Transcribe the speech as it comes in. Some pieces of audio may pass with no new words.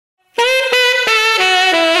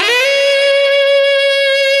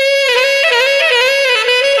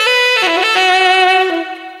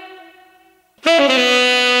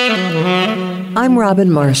I'm Robin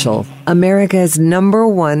Marshall, America's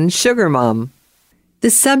 #1 sugar mom. The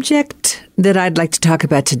subject that I'd like to talk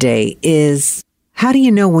about today is, how do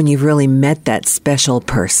you know when you've really met that special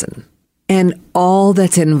person? And all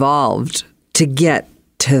that's involved to get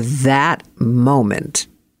to that moment.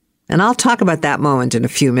 And I'll talk about that moment in a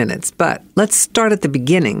few minutes, but let's start at the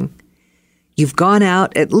beginning. You've gone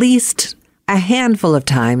out at least a handful of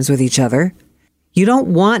times with each other. You don't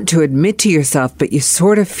want to admit to yourself, but you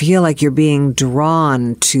sort of feel like you're being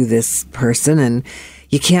drawn to this person and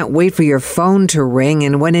you can't wait for your phone to ring.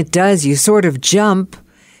 And when it does, you sort of jump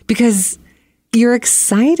because you're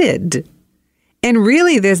excited. And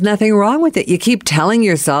really, there's nothing wrong with it. You keep telling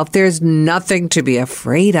yourself there's nothing to be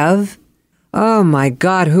afraid of. Oh my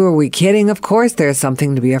God, who are we kidding? Of course there's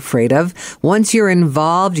something to be afraid of. Once you're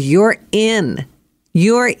involved, you're in.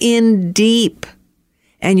 You're in deep.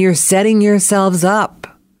 And you're setting yourselves up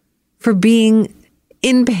for being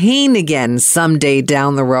in pain again someday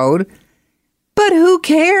down the road. But who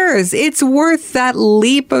cares? It's worth that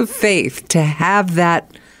leap of faith to have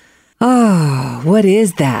that. Oh, what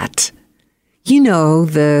is that? You know,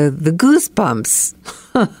 the goosebumps,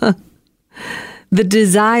 the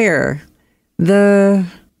desire, the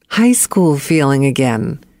high school feeling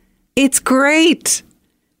again. It's great.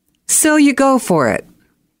 So you go for it.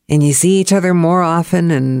 And you see each other more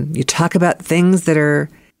often and you talk about things that are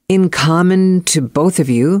in common to both of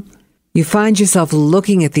you. You find yourself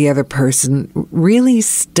looking at the other person, really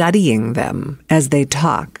studying them as they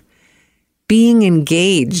talk, being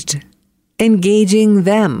engaged, engaging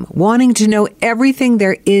them, wanting to know everything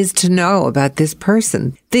there is to know about this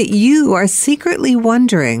person, that you are secretly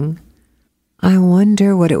wondering, I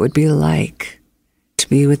wonder what it would be like to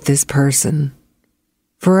be with this person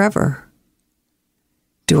forever.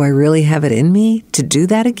 Do I really have it in me to do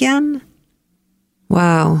that again?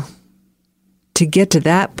 Wow. To get to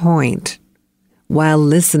that point while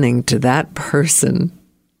listening to that person,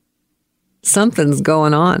 something's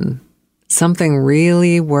going on. Something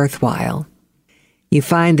really worthwhile. You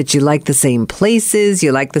find that you like the same places,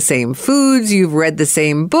 you like the same foods, you've read the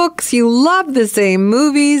same books, you love the same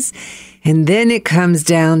movies, and then it comes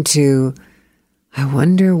down to, I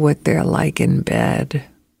wonder what they're like in bed.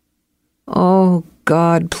 Oh,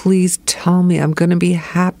 God, please tell me I'm going to be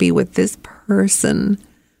happy with this person.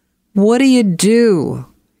 What do you do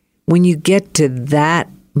when you get to that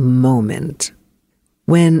moment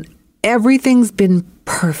when everything's been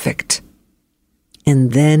perfect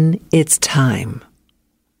and then it's time?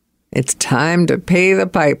 It's time to pay the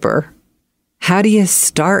piper. How do you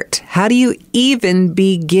start? How do you even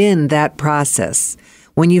begin that process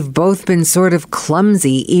when you've both been sort of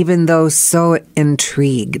clumsy, even though so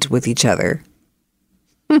intrigued with each other?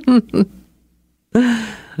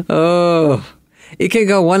 Oh, it can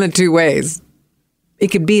go one of two ways. It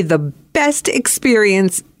could be the best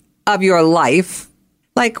experience of your life.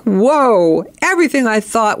 Like, whoa, everything I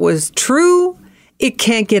thought was true. It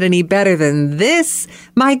can't get any better than this.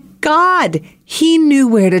 My God, he knew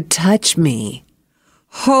where to touch me.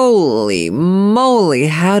 Holy moly,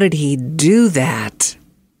 how did he do that?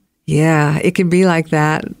 Yeah, it can be like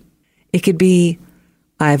that. It could be,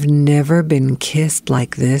 I've never been kissed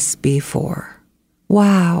like this before.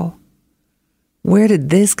 Wow. Where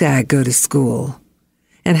did this guy go to school?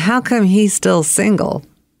 And how come he's still single?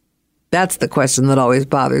 That's the question that always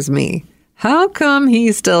bothers me. How come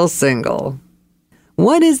he's still single?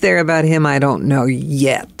 What is there about him I don't know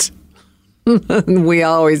yet? We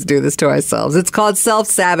always do this to ourselves. It's called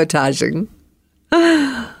self-sabotaging.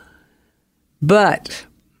 But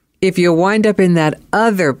if you wind up in that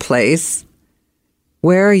other place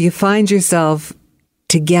where you find yourself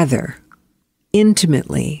together,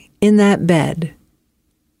 intimately, in that bed,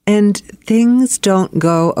 and things don't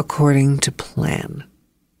go according to plan.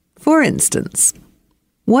 For instance,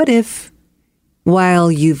 what if,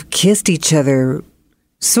 while you've kissed each other,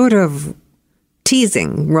 sort of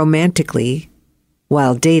teasing romantically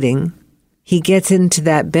while dating, he gets into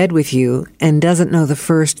that bed with you and doesn't know the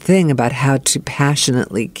first thing about how to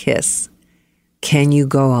passionately kiss? Can you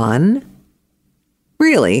go on?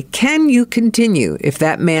 Really, can you continue if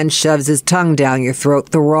that man shoves his tongue down your throat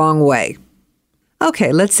the wrong way?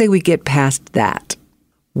 Okay, let's say we get past that.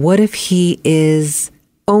 What if he is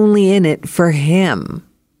only in it for him?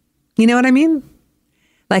 You know what I mean?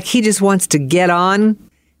 Like he just wants to get on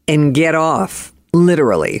and get off,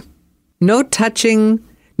 literally. No touching,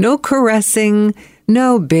 no caressing,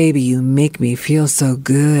 no, baby, you make me feel so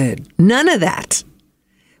good. None of that.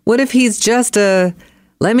 What if he's just a,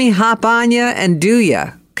 let me hop on ya and do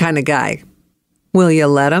ya kind of guy? Will you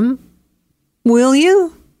let him? Will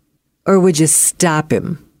you? Or would you stop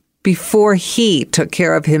him before he took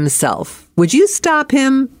care of himself Would you stop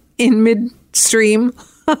him in midstream?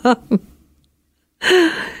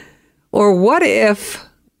 Or what if,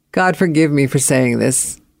 God forgive me for saying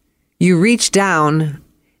this, you reach down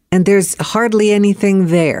and there's hardly anything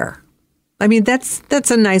there? I mean, that's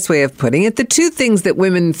a nice way of putting it. The two things that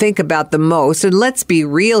women think about the most, and let's be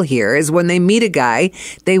real here, is when they meet a guy,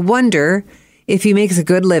 they wonder if he makes a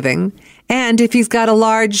good living and if he's got a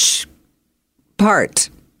large part.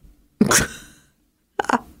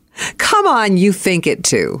 Come on, you think it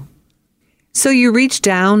too. So you reach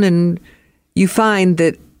down and you find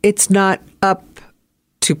that it's not up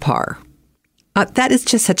to par. That is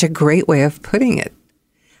just such a great way of putting it.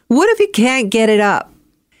 What if you can't get it up?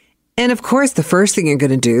 And of course, the first thing you're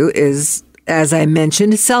going to do is, as I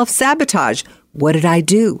mentioned, self-sabotage. What did I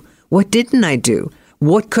do? What didn't I do?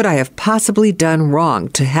 What could I have possibly done wrong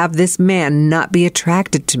to have this man not be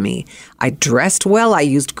attracted to me? I dressed well. I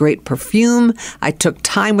used great perfume. I took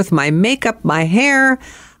time with my makeup, my hair.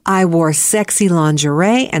 I wore sexy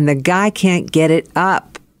lingerie, and the guy can't get it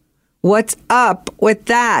up. What's up with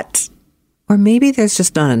that? Or maybe there's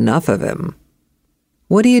just not enough of him.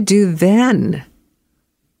 What do you do then?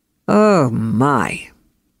 Oh, my.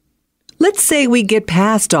 Let's say we get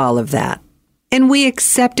past all of that, and we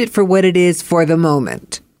accept it for what it is for the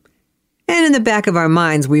moment. And in the back of our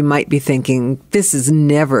minds, we might be thinking, this is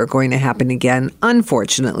never going to happen again,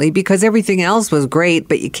 unfortunately, because everything else was great,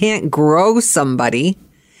 but you can't grow somebody,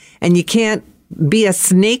 and you can't be a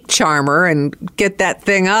snake charmer and get that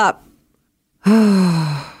thing up.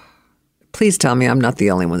 Please tell me I'm not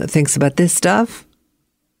the only one that thinks about this stuff.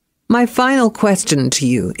 My final question to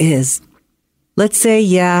you is, let's say,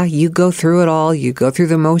 yeah, you go through it all. You go through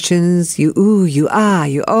the motions. You ooh, you ah,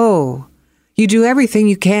 you oh. You do everything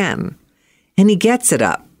you can. And he gets it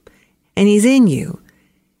up. And he's in you.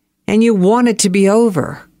 And you want it to be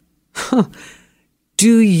over.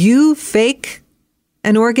 Do you fake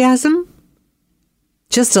an orgasm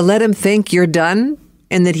just to let him think you're done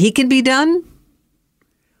and that he can be done?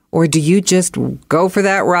 Or do you just go for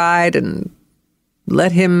that ride and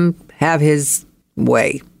let him have his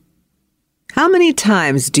way? How many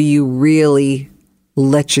times do you really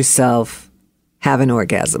let yourself have an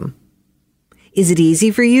orgasm? Is it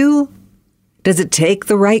easy for you? Does it take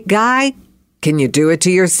the right guy? Can you do it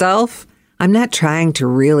to yourself? I'm not trying to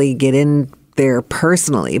really get in there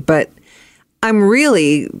personally, but I'm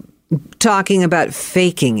really talking about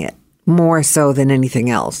faking it more so than anything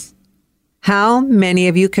else. How many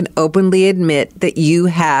of you can openly admit that you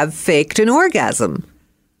have faked an orgasm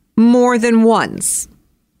more than once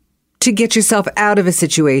to get yourself out of a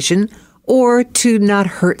situation or to not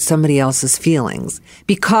hurt somebody else's feelings?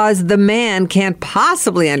 Because the man can't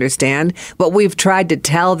possibly understand what we've tried to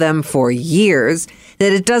tell them for years,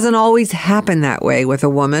 that it doesn't always happen that way with a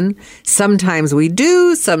woman. Sometimes we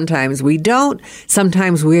do, sometimes we don't.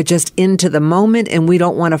 Sometimes we're just into the moment and we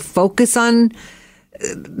don't want to focus on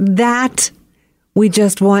that. We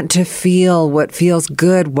just want to feel what feels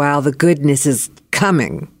good while the goodness is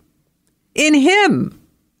coming. In him.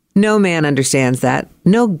 No man understands that.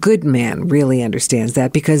 No good man really understands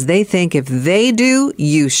that because they think if they do,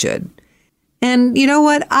 you should. And you know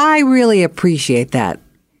what? I really appreciate that.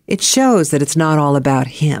 It shows that it's not all about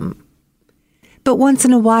him. But once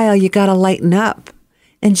in a while, you got to lighten up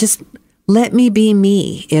and just let me be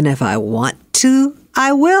me. And if I want to,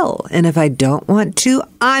 I will. And if I don't want to,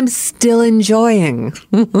 I'm still enjoying.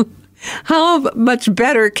 How much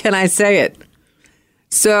better can I say it?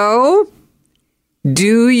 So,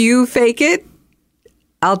 do you fake it?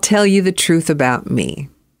 I'll tell you the truth about me.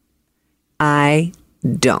 I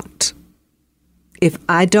don't. If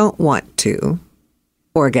I don't want to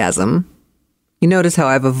orgasm, you notice how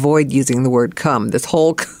I've avoided using the word come this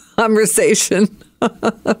whole conversation.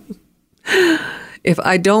 If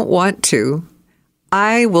I don't want to,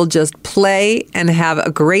 I will just play and have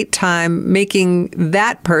a great time making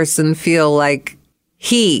that person feel like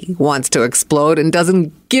he wants to explode and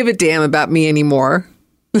doesn't give a damn about me anymore.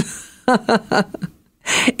 It's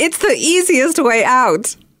the easiest way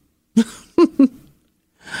out.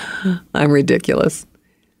 I'm ridiculous.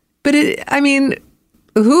 But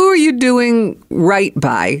who are you doing right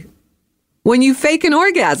by when you fake an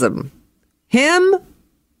orgasm? Him?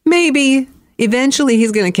 Maybe. Eventually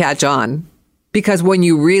he's going to catch on. Because when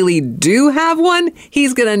you really do have one,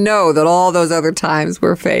 he's going to know that all those other times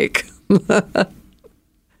were fake.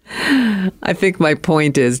 I think my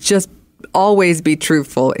point is just always be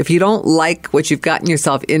truthful. If you don't like what you've gotten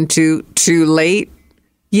yourself into too late,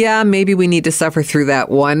 yeah, maybe we need to suffer through that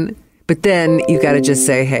one. But then you got to just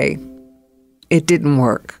say, hey, it didn't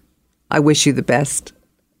work. I wish you the best.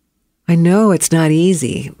 I know it's not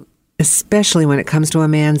easy, especially when it comes to a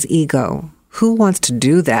man's ego. Who wants to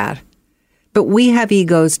do that? But we have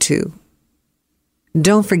egos too.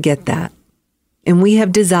 Don't forget that. And we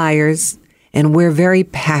have desires, and we're very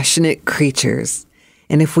passionate creatures.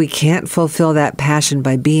 And if we can't fulfill that passion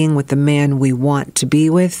by being with the man we want to be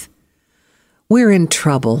with, we're in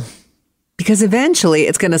trouble. Because eventually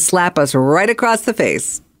it's going to slap us right across the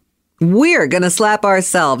face. We're going to slap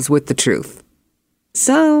ourselves with the truth.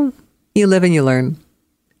 So, you live and you learn.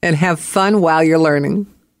 And have fun while you're learning.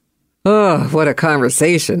 Oh, what a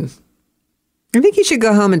conversation. I think you should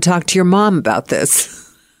go home and talk to your mom about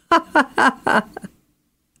this.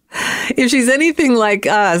 If she's anything like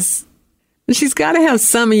us, she's got to have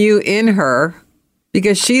some of you in her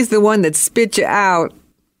because she's the one that spit you out.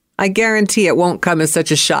 I guarantee it won't come as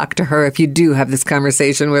such a shock to her if you do have this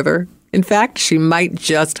conversation with her. In fact, she might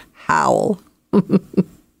just howl.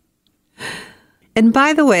 And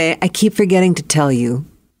by the way, I keep forgetting to tell you,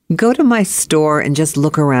 go to my store and just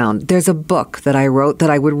look around. There's a book that I wrote that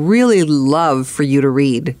I would really love for you to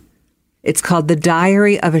read. It's called The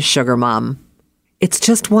Diary of a Sugar Mom. It's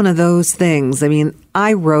just one of those things. I mean,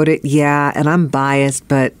 I wrote it, yeah, and I'm biased,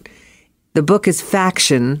 but the book is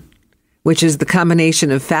faction, which is the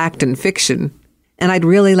combination of fact and fiction. And I'd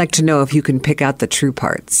really like to know if you can pick out the true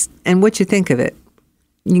parts and what you think of it.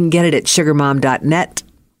 You can get it at sugarmom.net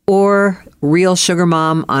or Real Sugar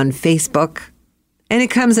Mom on Facebook. And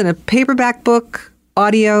it comes in a paperback book,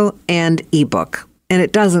 audio, and ebook. And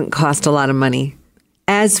it doesn't cost a lot of money.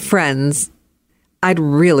 As friends, I'd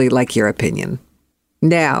really like your opinion.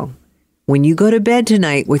 Now, when you go to bed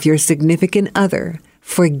tonight with your significant other,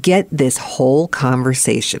 forget this whole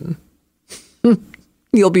conversation.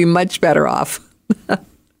 You'll be much better off.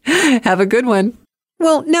 Have a good one.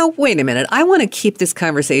 Well, now, wait a minute. I want to keep this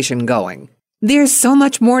conversation going. There's so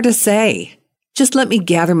much more to say. Just let me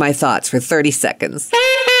gather my thoughts for 30 seconds.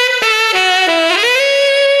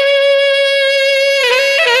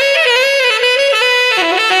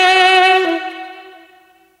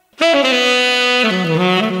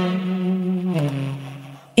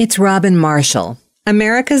 It's Robin Marshall,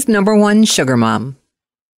 America's #1 sugar mom.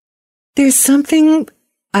 There's something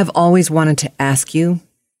I've always wanted to ask you,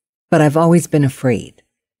 but I've always been afraid.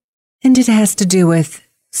 And it has to do with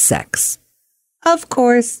sex. Of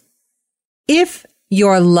course. If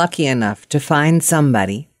you're lucky enough to find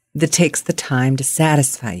somebody that takes the time to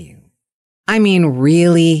satisfy you, I mean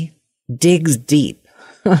really digs deep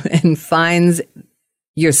and finds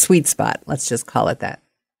your sweet spot, let's just call it that.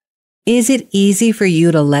 Is it easy for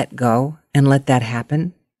you to let go and let that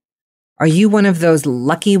happen? Are you one of those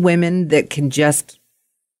lucky women that can just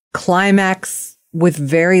climax with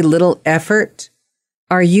very little effort?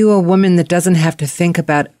 Are you a woman that doesn't have to think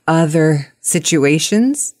about other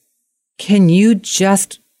situations? Can you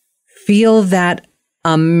just feel that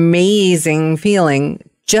amazing feeling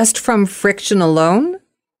just from friction alone?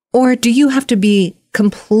 Or do you have to be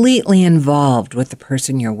completely involved with the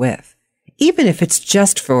person you're with, even if it's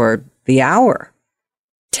just for the hour,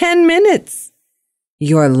 10 minutes,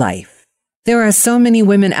 your life? There are so many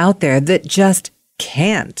women out there that just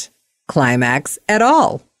can't climax at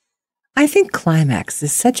all. I think climax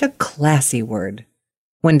is such a classy word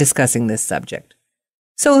when discussing this subject.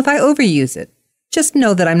 So if I overuse it, just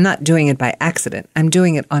know that I'm not doing it by accident. I'm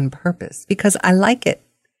doing it on purpose because I like it.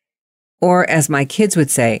 Or as my kids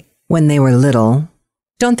would say when they were little,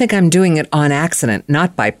 don't think I'm doing it on accident,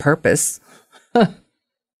 not by purpose.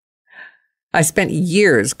 I spent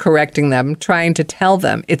years correcting them, trying to tell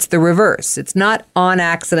them it's the reverse. It's not on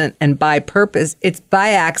accident and by purpose. It's by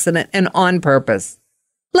accident and on purpose.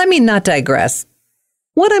 Let me not digress.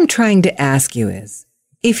 What I'm trying to ask you is,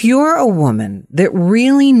 if you're a woman that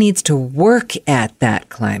really needs to work at that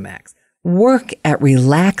climax, work at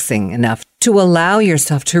relaxing enough to allow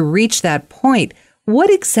yourself to reach that point, what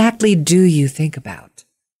exactly do you think about?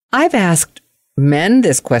 I've asked men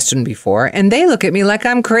this question before, and they look at me like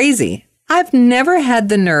I'm crazy. I've never had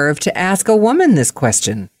the nerve to ask a woman this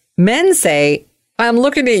question. Men say, I'm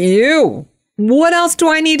looking at you. What else do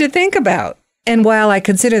I need to think about? And while I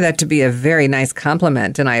consider that to be a very nice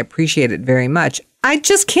compliment and I appreciate it very much, I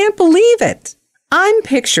just can't believe it. I'm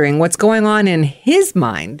picturing what's going on in his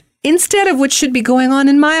mind instead of what should be going on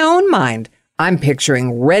in my own mind. I'm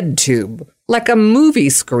picturing RedTube, like a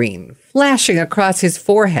movie screen, flashing across his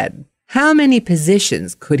forehead. How many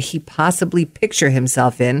positions could he possibly picture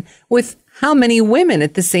himself in with how many women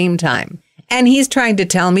at the same time? And he's trying to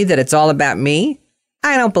tell me that it's all about me?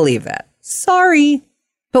 I don't believe that. Sorry.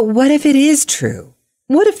 But what if it is true?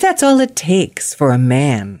 What if that's all it takes for a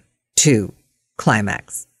man to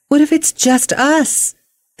climax? What if it's just us?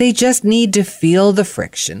 They just need to feel the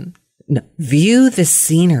friction, view the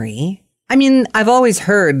scenery. I mean, I've always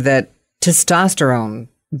heard that testosterone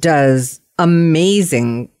does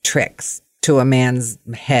amazing tricks to a man's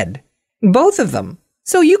head. Both of them.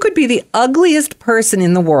 So you could be the ugliest person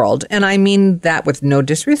in the world, and I mean that with no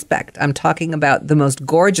disrespect. I'm talking about the most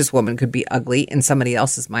gorgeous woman could be ugly in somebody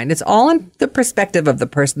else's mind. It's all in the perspective of the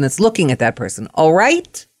person that's looking at that person. All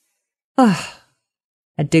right? Oh,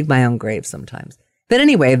 I dig my own grave sometimes. But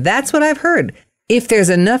anyway, that's what I've heard. If there's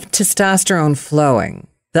enough testosterone flowing,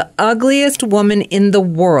 the ugliest woman in the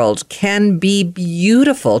world can be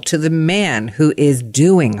beautiful to the man who is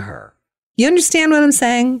doing her. You understand what I'm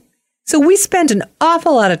saying? So we spent an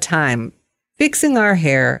awful lot of time fixing our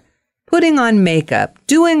hair, putting on makeup,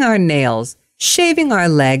 doing our nails, shaving our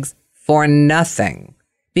legs for nothing.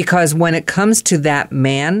 Because when it comes to that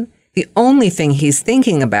man, the only thing he's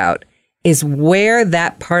thinking about is where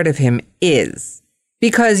that part of him is.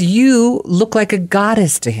 Because you look like a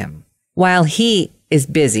goddess to him while he is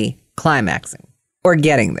busy climaxing or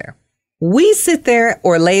getting there. We sit there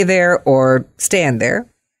or lay there or stand there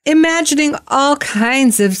imagining all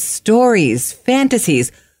kinds of stories,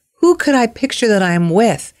 fantasies. Who could I picture that I'm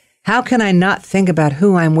with? How can I not think about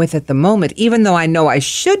who I'm with at the moment, even though I know I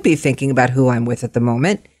should be thinking about who I'm with at the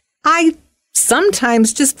moment? I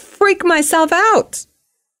sometimes just freak myself out.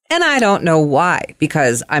 And I don't know why,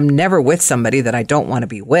 because I'm never with somebody that I don't want to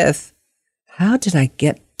be with. How did I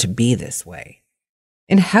get to be this way?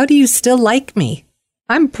 And how do you still like me?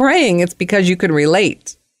 I'm praying it's because you can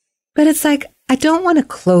relate. But it's like, I don't want to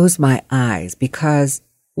close my eyes because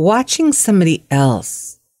watching somebody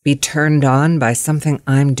else be turned on by something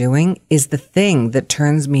I'm doing is the thing that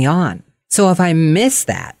turns me on. So if I miss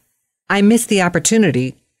that, I miss the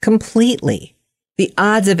opportunity completely. The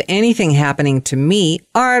odds of anything happening to me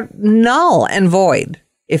are null and void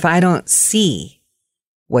if I don't see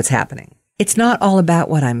what's happening. It's not all about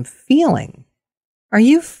what I'm feeling. Are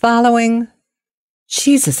you following?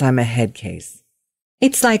 Jesus, I'm a head case.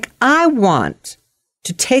 It's like I want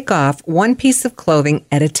to take off one piece of clothing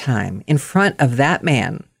at a time in front of that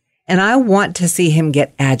man, and I want to see him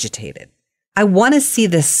get agitated. I want to see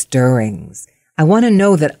the stirrings. I want to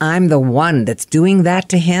know that I'm the one that's doing that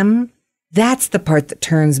to him. That's the part that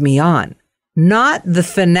turns me on, not the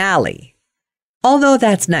finale. Although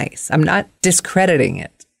that's nice. I'm not discrediting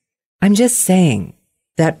it. I'm just saying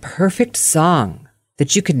that perfect song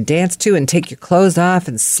that you can dance to and take your clothes off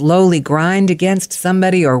and slowly grind against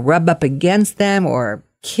somebody or rub up against them or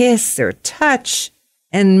kiss or touch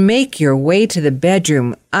and make your way to the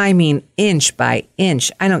bedroom. I mean, inch by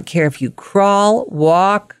inch. I don't care if you crawl,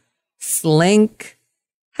 walk, slink,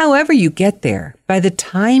 however you get there. By the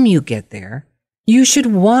time you get there, you should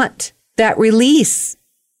want that release.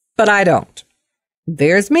 But I don't.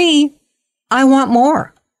 There's me. I want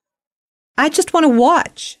more. I just want to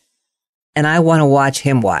watch. And I want to watch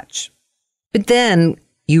him watch. But then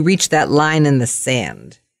you reach that line in the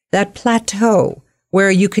sand, that plateau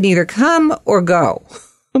where you can either come or go.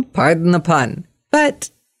 Pardon the pun. But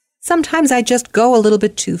sometimes I just go a little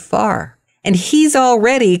bit too far. And he's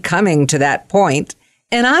already coming to that point,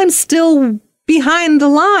 and I'm still behind the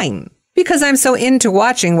line because I'm so into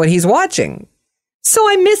watching what he's watching. So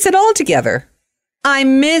I miss it altogether. I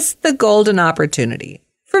miss the golden opportunity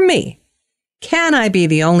for me. Can I be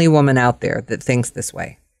the only woman out there that thinks this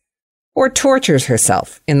way? Or tortures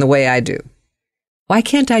herself in the way I do? Why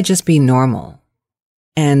can't I just be normal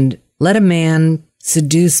and let a man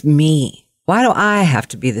seduce me? Why do I have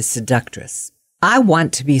to be the seductress? I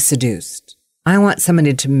want to be seduced. I want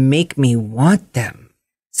somebody to make me want them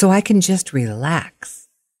so I can just relax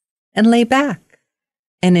and lay back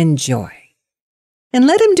and enjoy and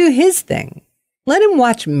let him do his thing. Let him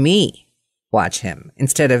watch me. Watch him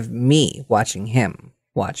instead of me watching him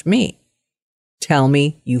watch me. Tell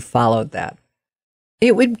me you followed that.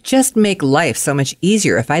 It would just make life so much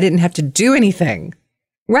easier if I didn't have to do anything,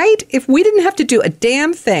 right? If we didn't have to do a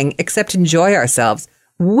damn thing except enjoy ourselves,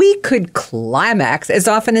 we could climax as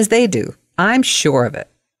often as they do. I'm sure of it.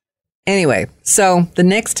 Anyway, so the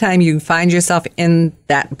next time you find yourself in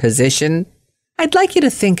that position, I'd like you to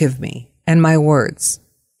think of me and my words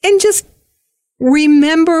and just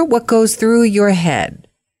remember what goes through your head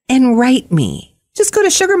and write me. Just go to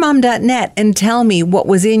sugarmom.net and tell me what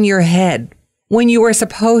was in your head when you were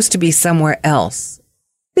supposed to be somewhere else.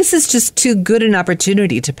 This is just too good an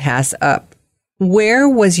opportunity to pass up. Where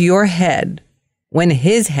was your head when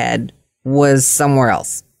his head was somewhere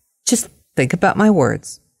else? Just think about my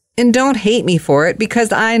words. And don't hate me for it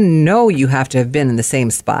because I know you have to have been in the same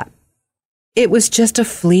spot. It was just a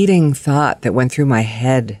fleeting thought that went through my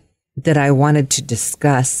head that I wanted to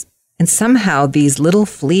discuss. And somehow these little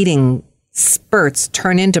fleeting spurts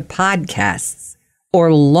turn into podcasts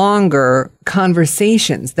or longer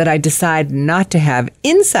conversations that I decide not to have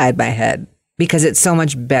inside my head because it's so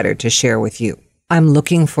much better to share with you. I'm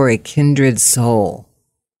looking for a kindred soul,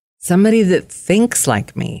 somebody that thinks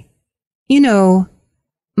like me. You know,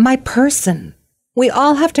 my person. We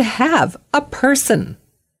all have to have a person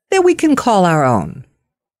that we can call our own.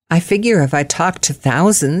 I figure if I talk to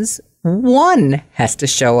thousands, one has to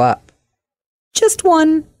show up. Just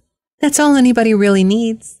one. That's all anybody really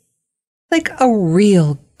needs. Like a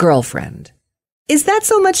real girlfriend. Is that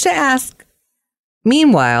so much to ask?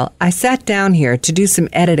 Meanwhile, I sat down here to do some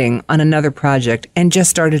editing on another project and just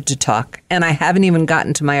started to talk, and I haven't even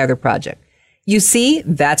gotten to my other project. You see,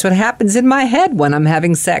 that's what happens in my head when I'm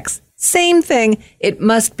having sex. Same thing. It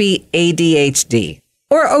must be ADHD.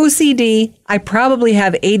 Or OCD. I probably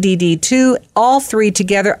have ADD too, all three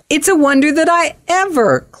together. It's a wonder that I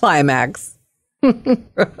ever climax.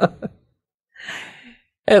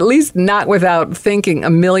 At least not without thinking a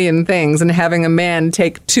million things and having a man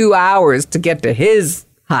take 2 hours to get to his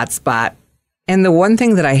hot spot. And the one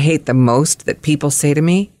thing that I hate the most that people say to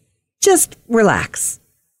me, just relax.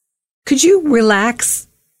 Could you relax?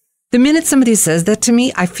 The minute somebody says that to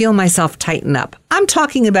me, I feel myself tighten up. I'm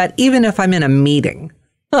talking about even if I'm in a meeting.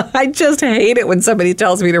 I just hate it when somebody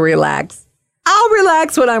tells me to relax. I'll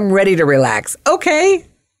relax when I'm ready to relax, okay?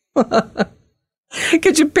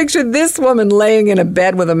 Could you picture this woman laying in a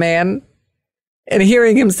bed with a man and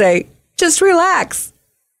hearing him say, just relax?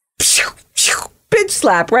 Bitch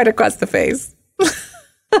slap right across the face.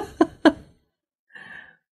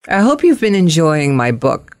 I hope you've been enjoying my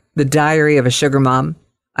book, The Diary of a Sugar Mom.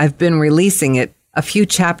 I've been releasing it a few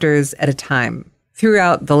chapters at a time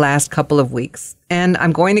throughout the last couple of weeks. And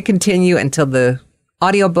I'm going to continue until the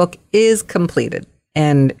audiobook is completed.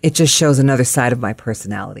 And it just shows another side of my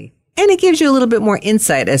personality. And it gives you a little bit more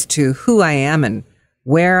insight as to who I am and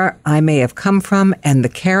where I may have come from and the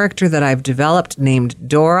character that I've developed named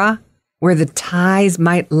Dora, where the ties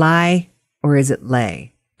might lie, or is it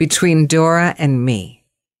lay, between Dora and me.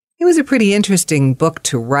 It was a pretty interesting book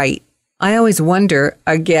to write. I always wonder,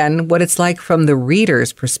 again, what it's like from the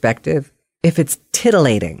reader's perspective, if it's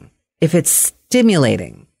titillating, if it's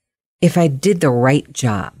stimulating, if I did the right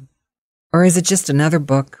job. Or is it just another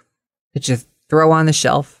book that you throw on the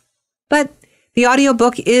shelf? But the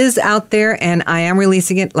audiobook is out there, and I am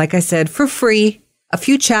releasing it, like I said, for free, a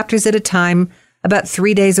few chapters at a time, about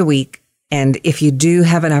 3 days a week. And if you do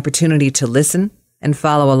have an opportunity to listen and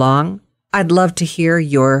follow along, I'd love to hear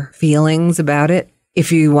your feelings about it.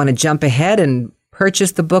 If you want to jump ahead and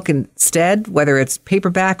purchase the book instead, whether it's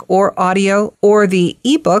paperback or audio or the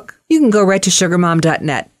ebook, you can go right to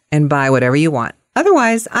sugarmom.net and buy whatever you want.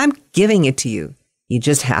 Otherwise, I'm giving it to you. You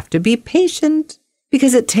just have to be patient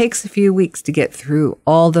because it takes a few weeks to get through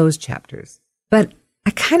all those chapters. But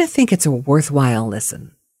I kind of think it's a worthwhile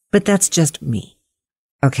listen. But that's just me.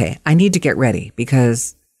 Okay, I need to get ready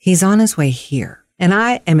because he's on his way here and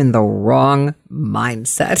I am in the wrong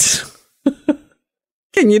mindset.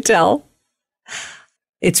 Can you tell?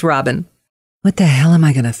 It's Robin. What the hell am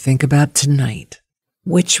I going to think about tonight?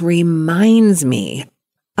 Which reminds me,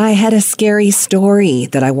 I had a scary story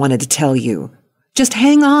that I wanted to tell you. Just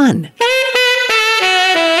hang on.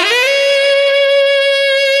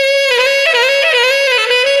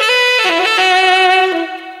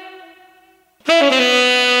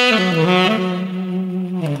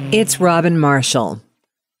 It's Robin Marshall.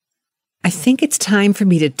 I think it's time for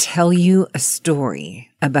me to tell you a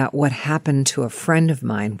story about what happened to a friend of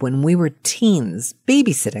mine when we were teens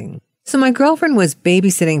babysitting. So my girlfriend was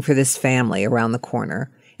babysitting for this family around the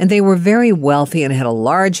corner, and they were very wealthy and had a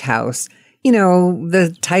large house. You know,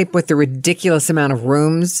 the type with the ridiculous amount of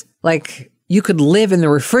rooms. Like, you could live in the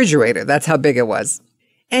refrigerator. That's how big it was.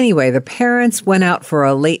 Anyway, the parents went out for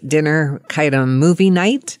a late dinner kind of movie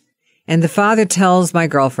night, and the father tells my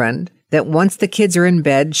girlfriend that once the kids are in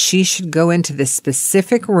bed, she should go into this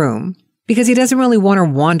specific room because he doesn't really want her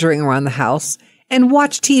wandering around the house and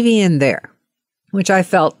watch TV in there, which I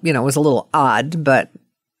felt, was a little odd, but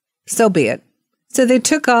so be it. So they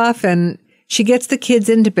took off and she gets the kids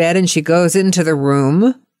into bed and she goes into the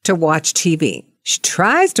room to watch TV. She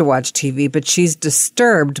tries to watch TV, but she's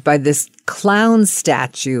disturbed by this clown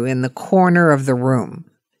statue in the corner of the room.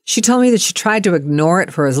 She told me that she tried to ignore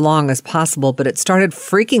it for as long as possible, but it started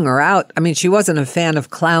freaking her out. I mean, she wasn't a fan of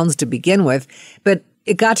clowns to begin with, but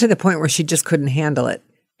it got to the point where she just couldn't handle it.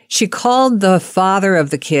 She called the father of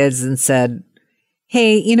the kids and said,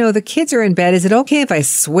 "Hey, the kids are in bed. Is it okay if I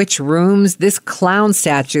switch rooms? This clown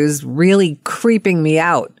statue's really creeping me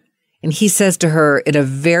out." And he says to her in a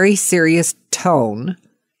very serious tone,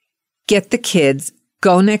 "Get the kids,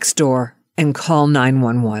 go next door, and call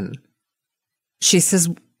 911. She says,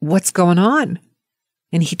 "What's going on?"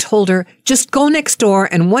 And he told her, "Just go next door,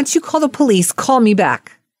 and once you call the police, call me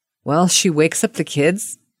back." Well, she wakes up the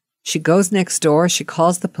kids. She goes next door, she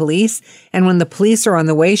calls the police, and when the police are on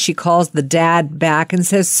the way, she calls the dad back and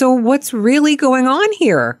says, "So what's really going on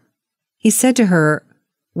here?" He said to her,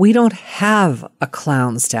 "We don't have a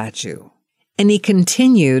clown statue." And he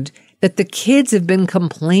continued that the kids have been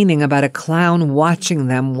complaining about a clown watching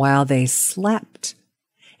them while they slept.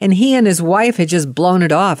 And he and his wife had just blown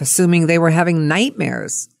it off, assuming they were having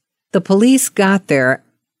nightmares. The police got there,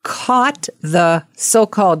 caught the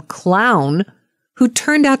so-called clown, who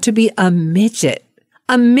turned out to be a midget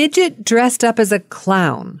dressed up as a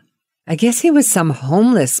clown. I guess he was some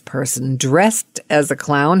homeless person dressed as a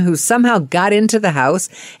clown who somehow got into the house,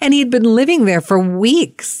 and he'd been living there for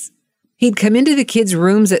weeks. He'd come into the kids'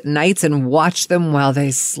 rooms at nights and watch them while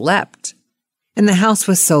they slept. And the house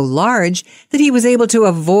was so large that he was able to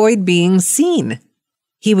avoid being seen.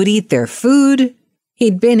 He would eat their food.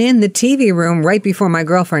 He'd been in the TV room right before my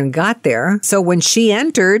girlfriend got there, so when she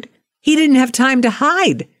entered, he didn't have time to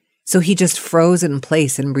hide. So he just froze in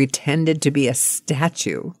place and pretended to be a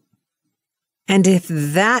statue. And if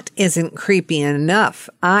that isn't creepy enough,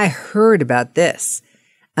 I heard about this.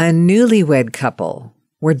 A newlywed couple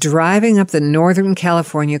were driving up the Northern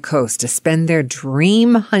California coast to spend their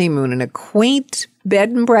dream honeymoon in a quaint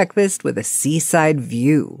bed and breakfast with a seaside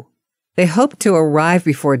view. They hoped to arrive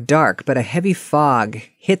before dark, but a heavy fog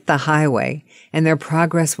hit the highway, and their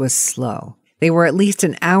progress was slow. They were at least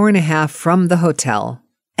an hour and a half from the hotel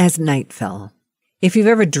as night fell. If you've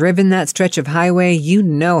ever driven that stretch of highway, you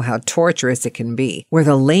know how torturous it can be, where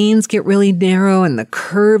the lanes get really narrow and the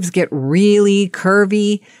curves get really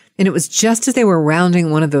curvy. And it was just as they were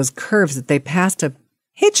rounding one of those curves that they passed a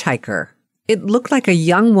hitchhiker. It looked like a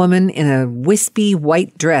young woman in a wispy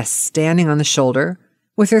white dress standing on the shoulder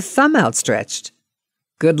with her thumb outstretched.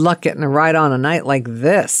 "Good luck getting a ride on a night like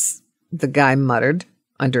this," the guy muttered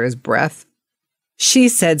under his breath. She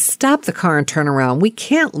said, "Stop the car and turn around. We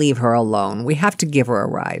can't leave her alone. We have to give her a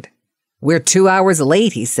ride." "We're 2 hours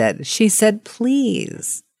late," he said. She said,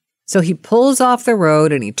 "Please." So he pulls off the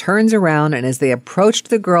road and he turns around, and as they approached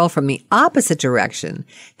the girl from the opposite direction,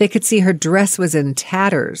 they could see her dress was in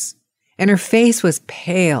tatters and her face was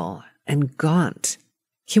pale and gaunt.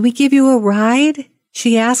 "Can we give you a ride?"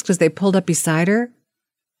 she asked as they pulled up beside her.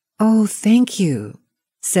 "Oh, thank you,"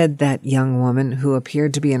 said that young woman who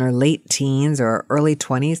appeared to be in her late teens or early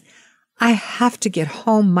 20s. "I have to get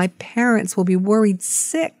home. My parents will be worried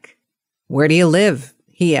sick." "Where do you live?"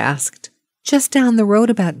 he asked. "Just down the road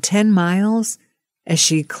about 10 miles. As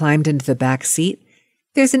she climbed into the back seat,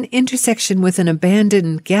 "There's an intersection with an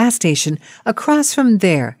abandoned gas station across from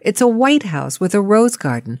there. It's a white house with a rose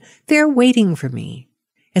garden. They're waiting for me."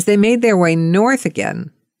 As they made their way north again,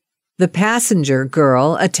 the passenger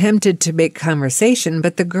girl attempted to make conversation,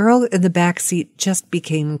 but the girl in the back seat just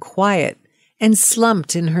became quiet and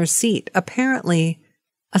slumped in her seat, apparently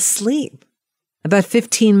asleep. About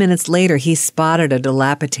 15 minutes later, he spotted a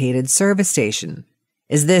dilapidated service station.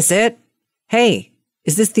 "Is this it? Hey,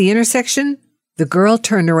 is this the intersection?" The girl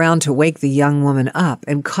turned around to wake the young woman up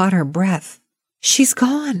and caught her breath. "She's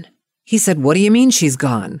gone." He said, "What do you mean she's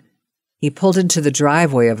gone?" He pulled into the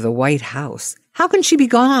driveway of the white house. "How can she be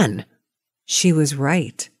gone?" She was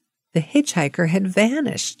right. The hitchhiker had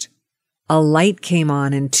vanished. A light came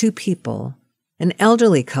on and 2 people, an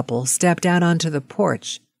elderly couple, stepped out onto the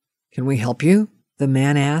porch. "Can we help you?" the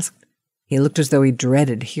man asked. He looked as though he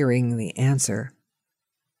dreaded hearing the answer.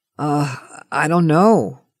 I don't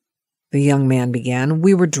know," the young man began.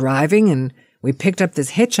 "We were driving and we picked up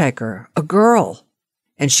this hitchhiker, a girl."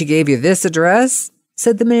 "And she gave you this address?"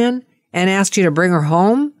 said the man, "and asked you to bring her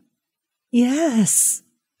home?" "Yes.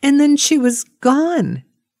 And then she was gone."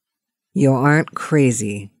 "You aren't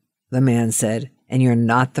crazy," the man said, "and you're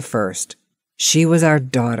not the first. She was our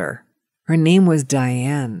daughter. Her name was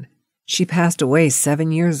Diane. She passed away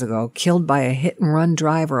 7 years ago, killed by a hit-and-run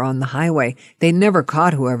driver on the highway. They never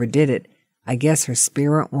caught whoever did it. I guess her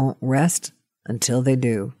spirit won't rest until they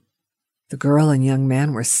do." The girl and young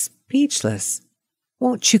man were speechless.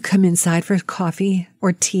 "Won't you come inside for coffee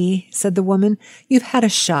or tea?" said the woman. "You've had a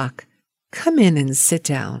shock. Come in and sit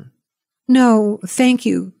down." "No, thank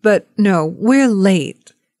you, but no, we're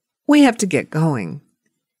late. We have to get going."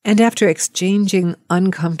 And after exchanging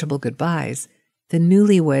uncomfortable goodbyes, the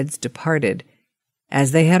newlyweds departed,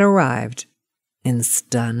 as they had arrived, in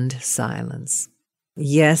stunned silence.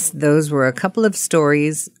 Yes, those were a couple of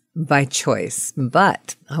stories by choice,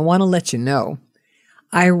 but I want to let you know,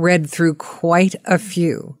 I read through quite a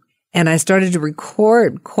few, and I started to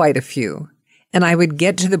record quite a few. And I would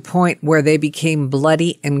get to the point where they became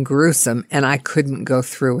bloody and gruesome, and I couldn't go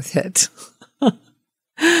through with it.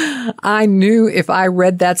 I knew if I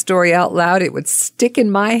read that story out loud, it would stick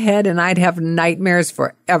in my head and I'd have nightmares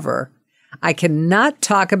forever. I cannot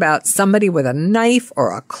talk about somebody with a knife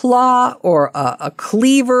or a claw or a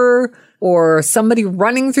cleaver or somebody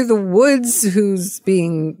running through the woods who's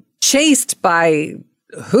being chased by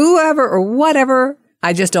whoever or whatever.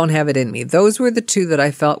 I just don't have it in me. Those were the two that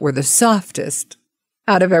I felt were the softest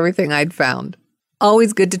out of everything I'd found.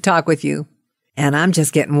 Always good to talk with you. And I'm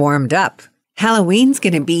just getting warmed up. Halloween's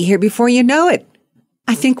going to be here before you know it.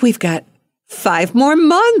 I think we've got 5 more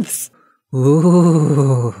months.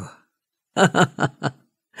 Ooh. Talk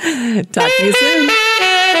to you soon.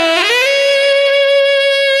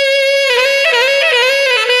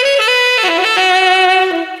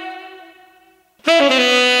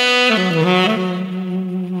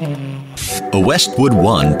 A Westwood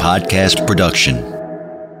One podcast production.